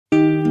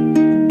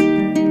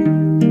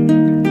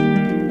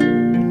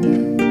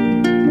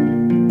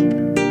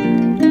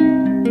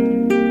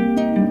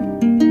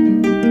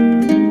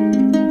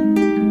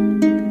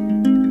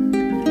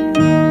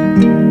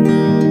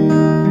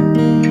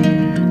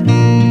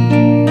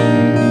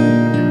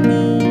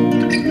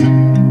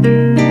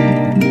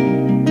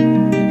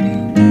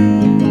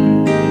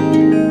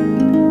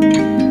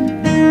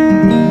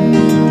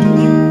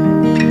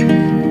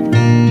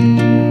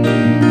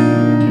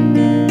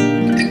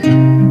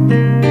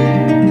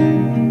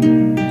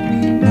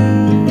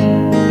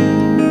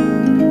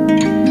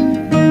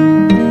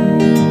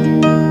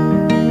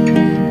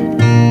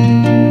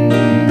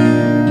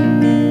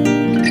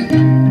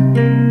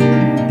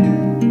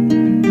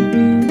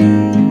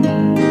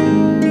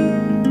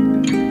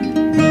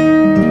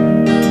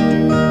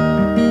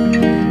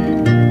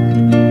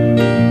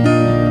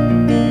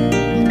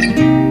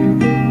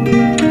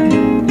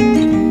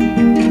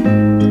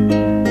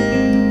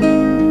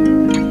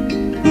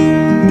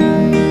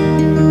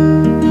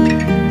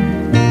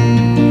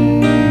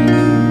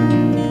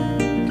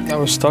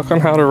stuck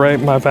on how to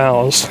write my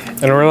vowels,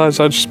 and I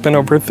realized I've just been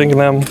overthinking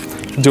them.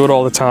 I do it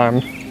all the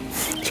time.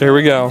 So here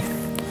we go.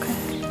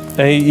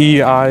 A,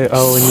 E, I,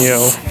 O, and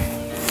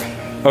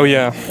U. Oh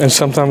yeah, and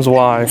sometimes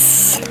Y.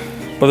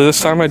 But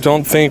this time I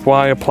don't think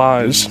Y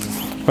applies.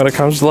 When it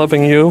comes to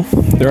loving you,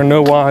 there are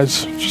no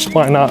Ys, just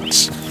why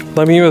nots.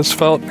 Loving you has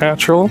felt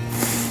natural,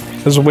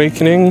 as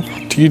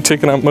awakening to you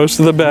taking up most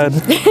of the bed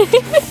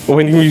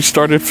when you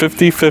started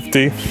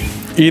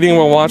 50-50, eating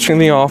while watching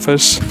The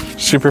Office,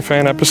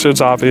 superfan episodes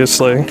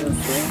obviously.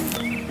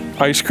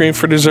 Ice cream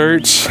for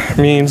desserts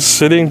means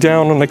sitting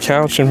down on the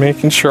couch and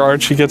making sure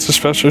Archie gets a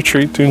special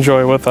treat to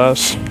enjoy with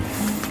us.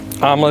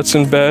 Omelets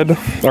in bed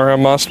are a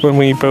must when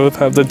we both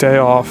have the day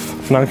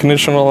off. And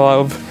unconditional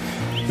love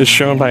is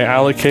shown by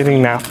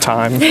allocating nap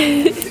time.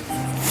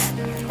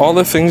 All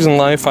the things in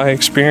life I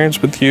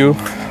experience with you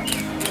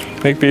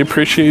make me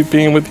appreciate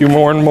being with you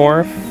more and more.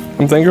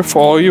 I'm thankful for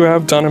all you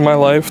have done in my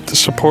life to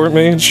support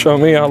me and show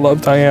me how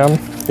loved I am,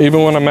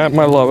 even when I'm at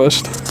my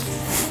lowest.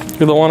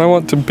 You're the one I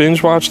want to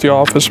binge watch The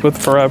Office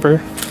with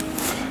forever.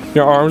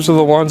 Your arms are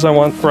the ones I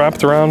want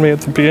wrapped around me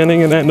at the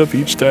beginning and end of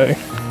each day.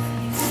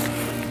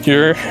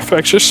 Your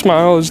infectious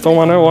smile is the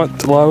one I want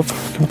to love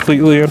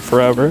completely and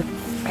forever.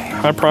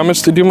 I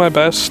promise to do my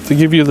best to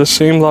give you the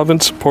same love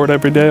and support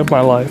every day of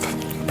my life.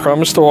 I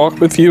promise to walk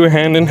with you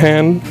hand in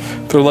hand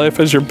through life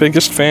as your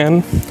biggest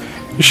fan,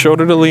 your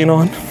shoulder to lean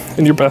on,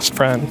 and your best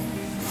friend.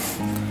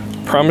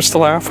 I promise to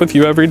laugh with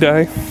you every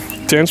day,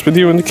 dance with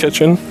you in the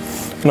kitchen,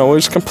 and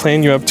always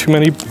complain you have too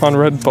many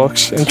unread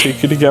books and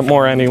take you to get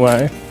more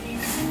anyway.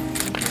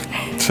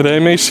 Today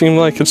may seem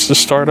like it's the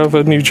start of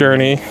a new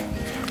journey,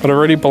 but I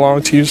already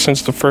belong to you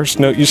since the first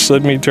note you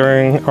slid me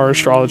during our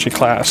astrology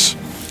class.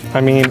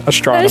 I mean,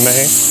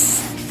 astronomy.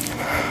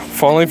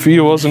 Falling for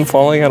you wasn't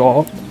falling at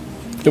all.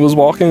 It was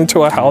walking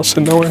into a house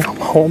and knowing I'm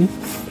home.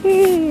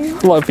 I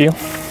love you.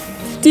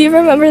 Do you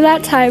remember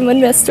that time when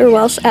Mr.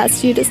 Welsh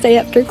asked you to stay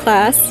after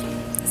class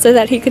so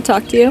that he could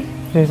talk to you?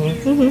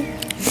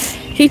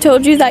 He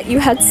told you that you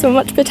had so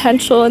much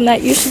potential and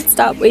that you should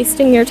stop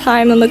wasting your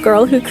time on the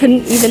girl who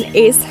couldn't even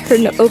ace her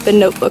open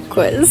notebook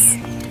quiz.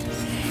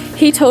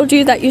 He told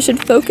you that you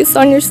should focus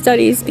on your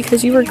studies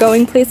because you were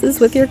going places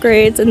with your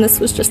grades and this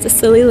was just a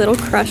silly little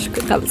crush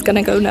that was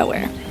gonna go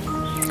nowhere.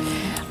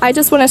 I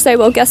just want to say,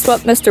 well, guess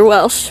what, Mr.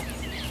 Welsh?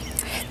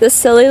 This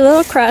silly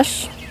little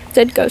crush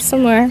did go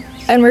somewhere,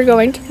 and we're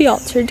going to the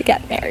altar to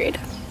get married.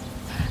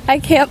 I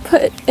can't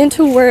put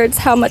into words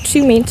how much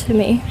you mean to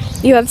me.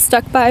 You have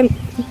stuck by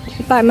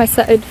my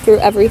side through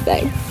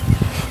everything.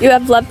 You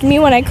have loved me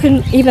when I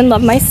couldn't even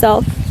love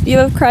myself. You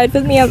have cried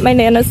with me at my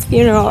Nana's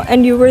funeral,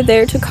 and you were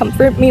there to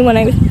comfort me when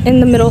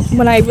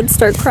I would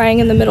start crying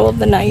in the middle of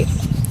the night.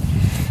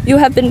 You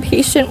have been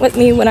patient with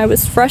me when I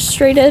was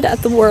frustrated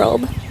at the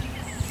world.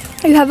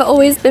 You have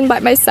always been by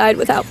my side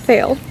without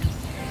fail.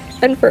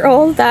 And for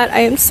all of that, I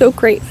am so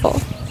grateful.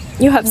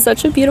 You have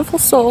such a beautiful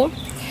soul,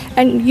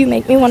 and you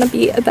make me want to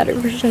be a better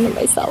version of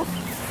myself.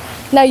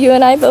 Now, you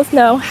and I both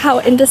know how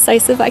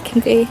indecisive I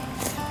can be.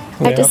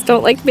 Yeah. I just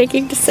don't like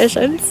making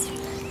decisions.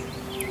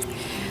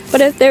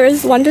 But if there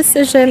is one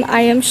decision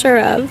I am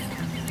sure of,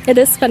 it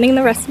is spending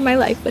the rest of my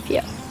life with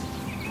you.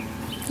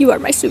 You are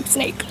my soup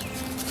snake.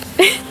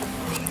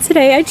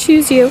 Today, I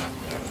choose you.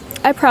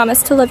 I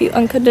promise to love you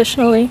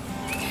unconditionally,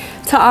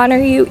 to honor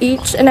you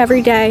each and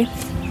every day,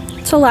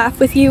 to laugh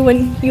with you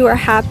when you are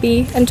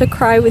happy, and to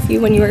cry with you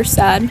when you are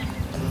sad.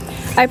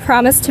 I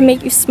promise to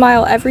make you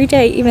smile every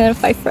day, even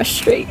if I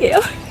frustrate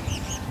you.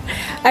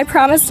 I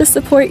promise to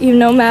support you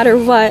no matter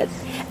what,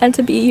 and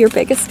to be your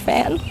biggest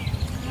fan.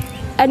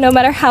 And no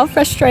matter how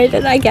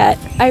frustrated I get,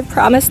 I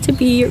promise to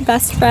be your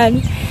best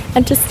friend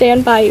and to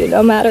stand by you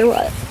no matter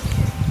what.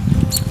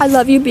 I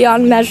love you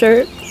beyond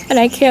measure, and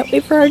I can't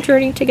wait for our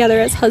journey together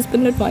as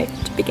husband and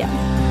wife to begin.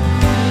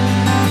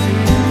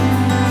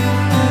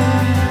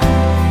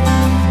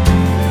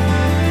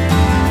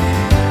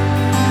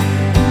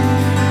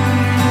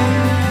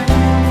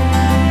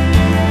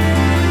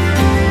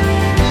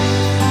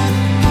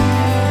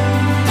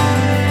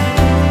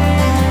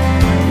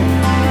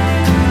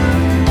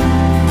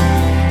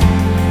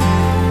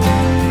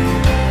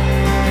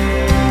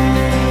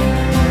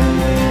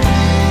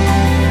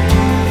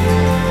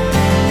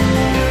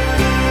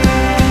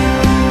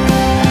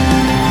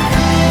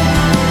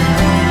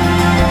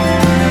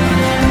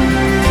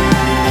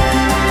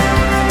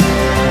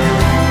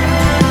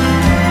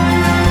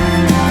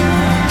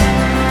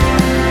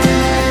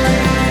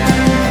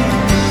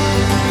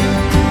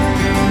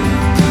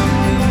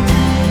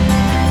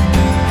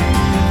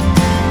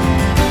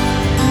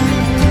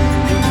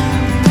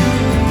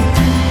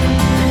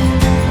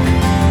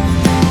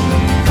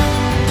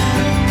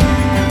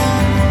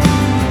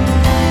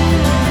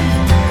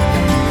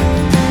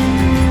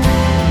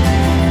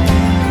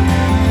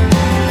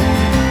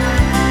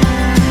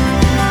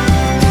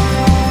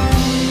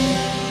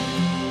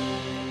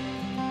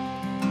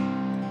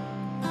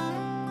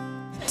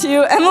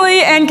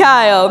 and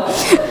Kyle.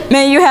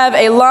 May you have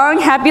a long,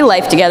 happy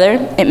life together.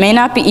 It may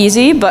not be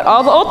easy, but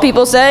all the old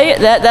people say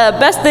that the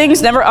best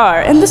things never are.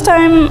 And this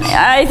time,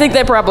 I think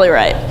they're probably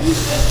right.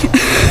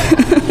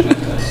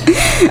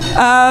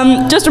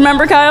 Just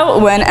remember, Kyle,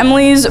 when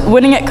Emily's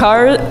winning at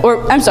cards,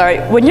 or I'm sorry,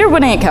 when you're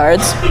winning at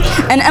cards,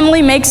 and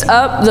Emily makes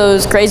up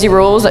those crazy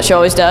rules that she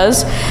always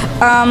does,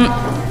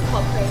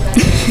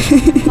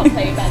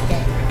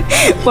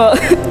 well,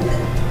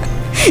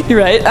 you're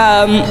right.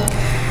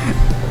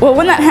 Well,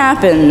 when that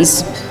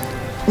happens,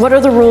 what are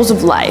the rules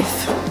of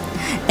life?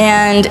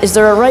 And is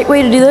there a right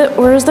way to do that,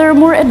 or is there a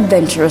more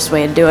adventurous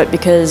way to do it?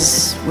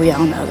 Because we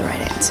all know the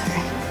right answer.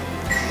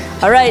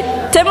 All right,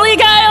 Emily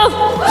and Kyle!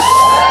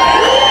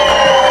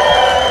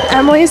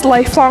 Emily's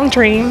lifelong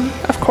dream,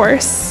 of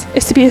course,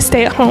 is to be a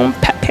stay-at-home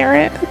pet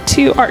parent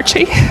to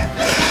Archie.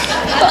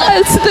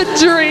 That's the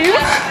dream.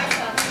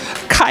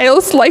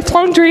 Kyle's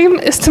lifelong dream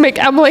is to make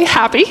Emily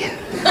happy.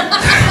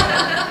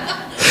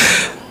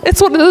 It's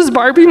one of those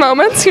Barbie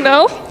moments, you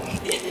know?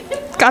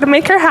 Gotta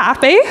make her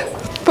happy.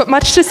 But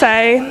much to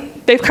say,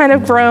 they've kind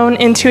of grown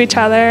into each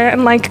other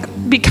and like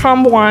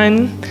become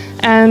one.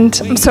 And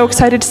I'm so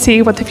excited to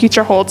see what the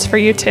future holds for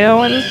you two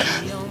and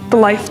the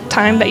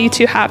lifetime that you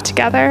two have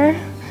together.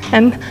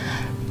 And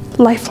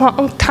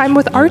lifelong time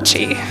with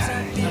Archie,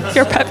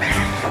 your pet.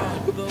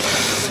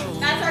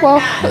 Well,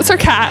 that's our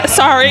cat,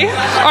 sorry.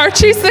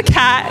 Archie's the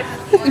cat,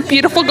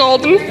 beautiful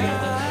golden.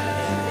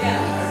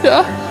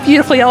 Yeah,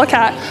 beautiful yellow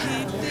cat.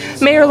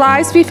 May your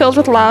lives be filled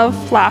with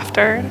love,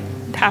 laughter,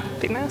 and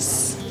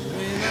happiness.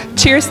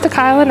 Cheers to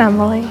Kyle and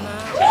Emily.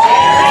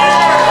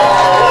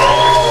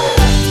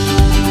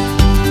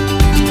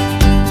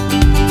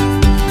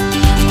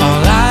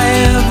 All I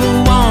ever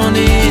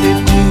wanted to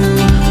do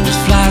was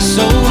fly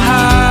so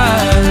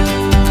high,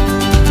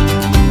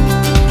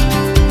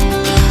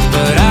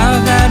 but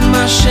I've had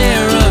my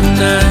share of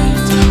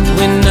nights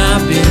when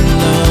I've been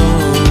low,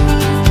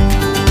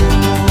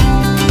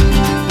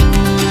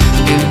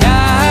 and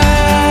I'll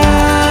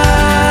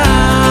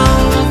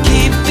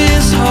keep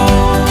this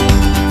home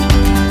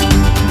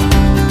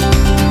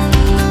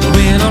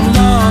when I'm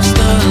lost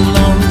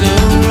along the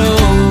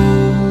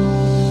road.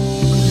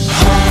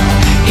 Home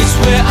is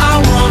where I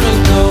wanna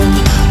go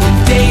when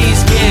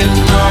days get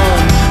long.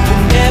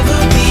 We'll never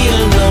be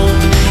alone.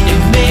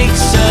 It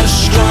makes us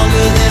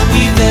stronger than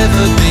we've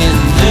ever been.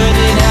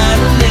 Learning how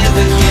to live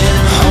again.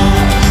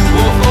 Home,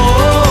 oh, oh,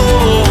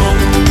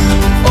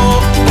 oh, oh.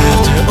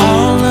 After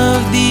all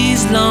of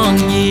these long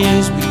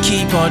years, we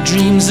keep our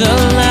dreams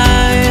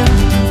alive.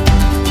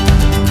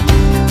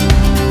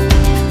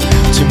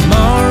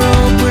 Tomorrow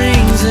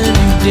brings a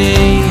new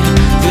day.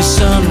 The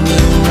sun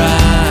will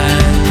rise,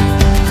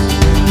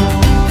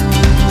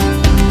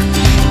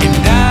 and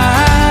I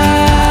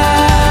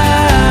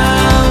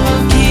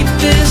will keep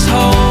this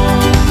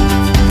home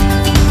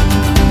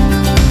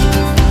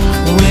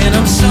when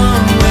I'm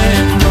somewhere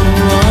no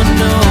one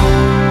knows.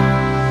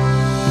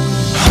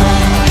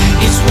 Home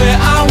is where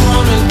I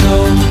wanna go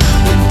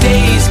when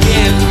days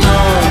get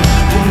long.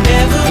 We'll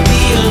never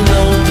be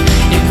alone.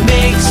 It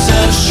makes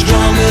us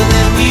stronger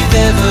than we've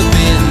ever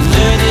been.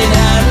 Learning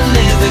how to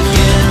live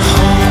again.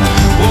 Home,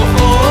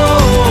 oh, oh,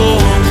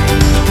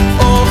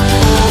 oh,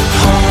 oh.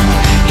 Home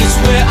is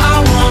where I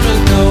wanna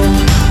go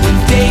when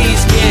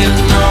days get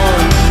long.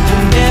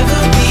 We'll never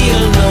be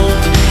alone.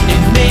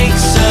 It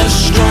makes us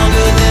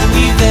stronger than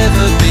we've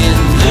ever been.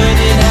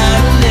 Learning how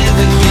to live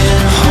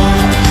again.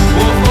 Home,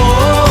 oh, oh,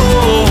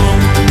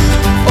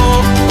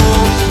 oh,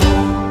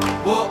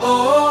 oh,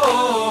 oh,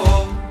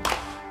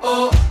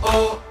 oh,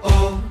 oh,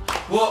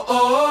 oh,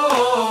 oh,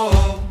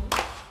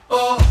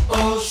 oh,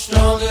 oh,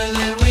 stronger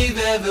than we've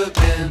ever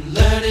been.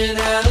 Learning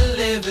how to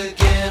live again.